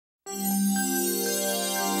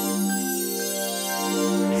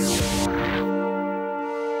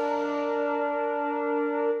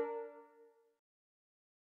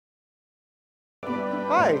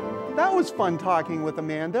was fun talking with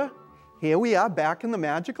Amanda. Here we are back in the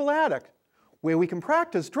magical attic, where we can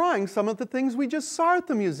practice drawing some of the things we just saw at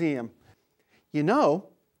the museum. You know,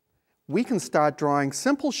 we can start drawing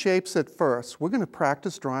simple shapes at first. We're going to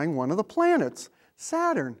practice drawing one of the planets,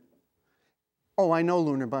 Saturn. Oh, I know,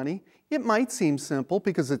 Looner Bunny. It might seem simple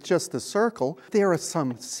because it's just a circle. There are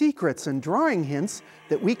some secrets and drawing hints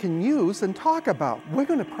that we can use and talk about. We're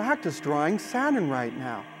going to practice drawing Saturn right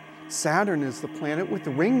now. Saturn is the planet with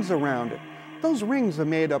the rings around it. Those rings are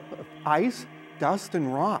made up of ice, dust,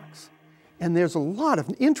 and rocks. And there's a lot of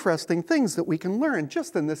interesting things that we can learn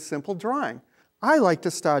just in this simple drawing. I like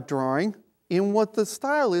to start drawing in what the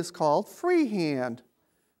style is called freehand.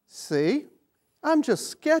 See? I'm just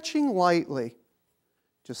sketching lightly.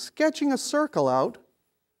 Just sketching a circle out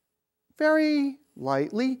very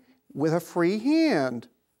lightly with a free hand.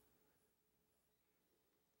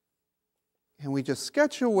 And we just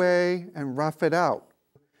sketch away and rough it out.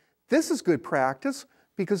 This is good practice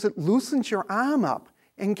because it loosens your arm up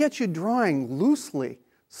and gets you drawing loosely.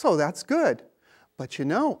 So that's good. But you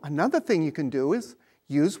know, another thing you can do is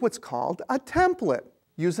use what's called a template.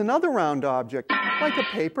 Use another round object, like a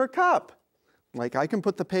paper cup. Like I can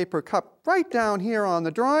put the paper cup right down here on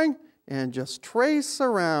the drawing and just trace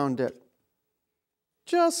around it.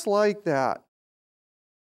 Just like that.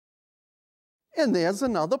 And there's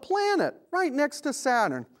another planet right next to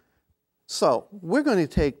Saturn. So we're going to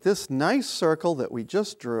take this nice circle that we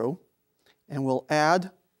just drew and we'll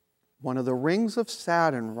add one of the rings of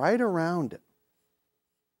Saturn right around it.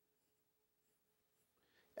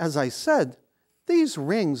 As I said, these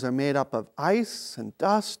rings are made up of ice and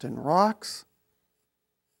dust and rocks.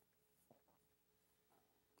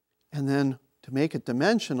 And then to make it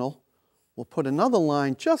dimensional, we'll put another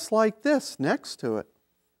line just like this next to it,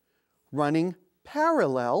 running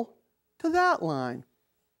parallel to that line.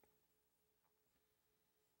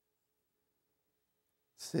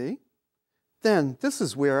 See? Then this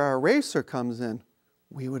is where our eraser comes in.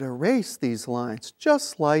 We would erase these lines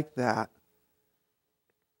just like that.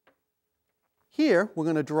 Here, we're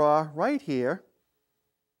going to draw right here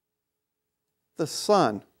the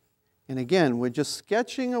sun. And again, we're just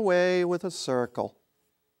sketching away with a circle.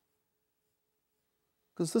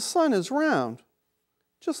 Because the sun is round,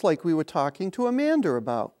 just like we were talking to Amanda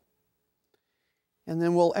about. And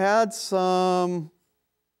then we'll add some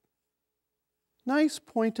nice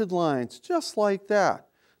pointed lines, just like that,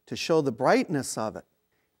 to show the brightness of it.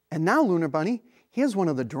 And now, Looner Bunny, here's one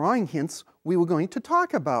of the drawing hints we were going to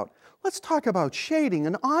talk about. Let's talk about shading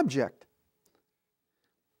an object.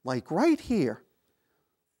 Like right here.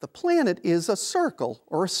 The planet is a circle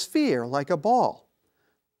or a sphere, like a ball.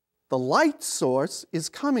 The light source is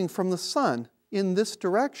coming from the sun in this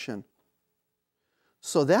direction.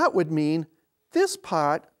 So that would mean this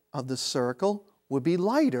part of the circle would be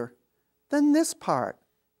lighter than this part.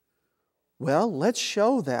 Well, let's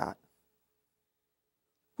show that.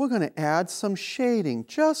 We're going to add some shading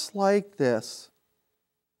just like this.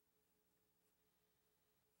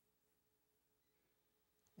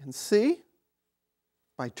 And see?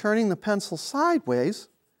 By turning the pencil sideways,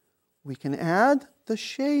 we can add the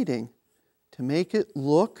shading to make it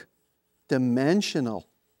look dimensional.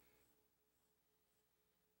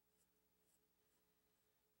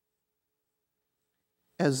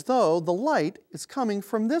 As though the light is coming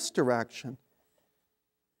from this direction.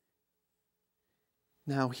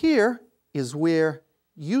 Now here is where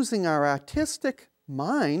using our artistic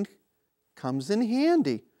mind comes in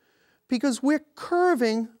handy, because we're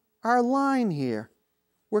curving our line here.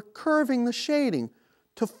 We're curving the shading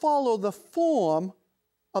to follow the form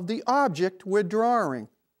of the object we're drawing.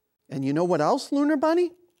 And you know what else, Looner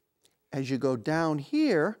Bunny? As you go down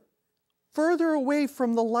here, further away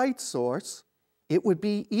from the light source, it would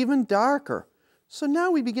be even darker. So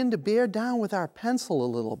now we begin to bear down with our pencil a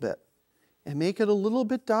little bit and make it a little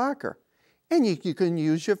bit darker. And you can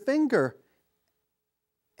use your finger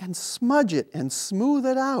and smudge it and smooth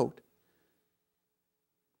it out.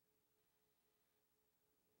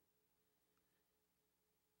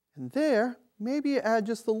 And there, maybe you add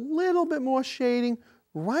just a little bit more shading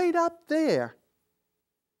right up there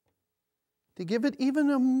to give it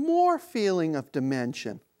even a more feeling of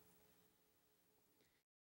dimension.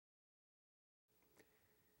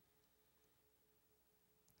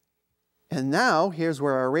 And now, here's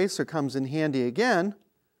where our eraser comes in handy again.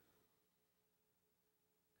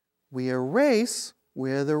 We erase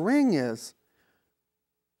where the ring is.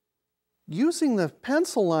 Using the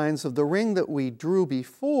pencil lines of the ring that we drew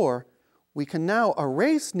before, we can now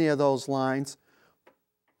erase near those lines,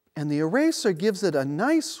 and the eraser gives it a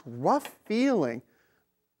nice rough feeling,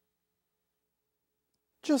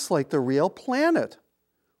 just like the real planet.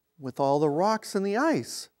 with all the rocks and the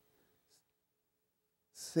ice.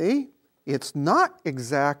 See? It's not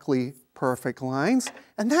exactly perfect lines,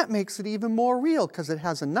 and that makes it even more real because it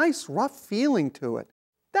has a nice rough feeling to it.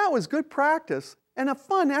 That was good practice and a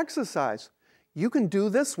fun exercise. You can do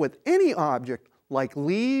this with any object, like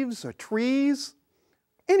leaves or trees,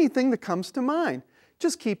 anything that comes to mind.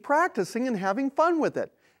 Just keep practicing and having fun with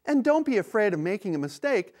it. And don't be afraid of making a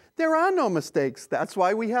mistake. There are no mistakes. That's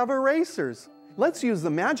why we have erasers. Let's use the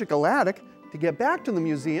magical attic to get back to the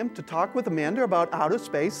museum to talk with Amanda about outer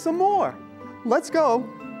space some more. Let's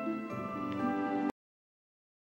go.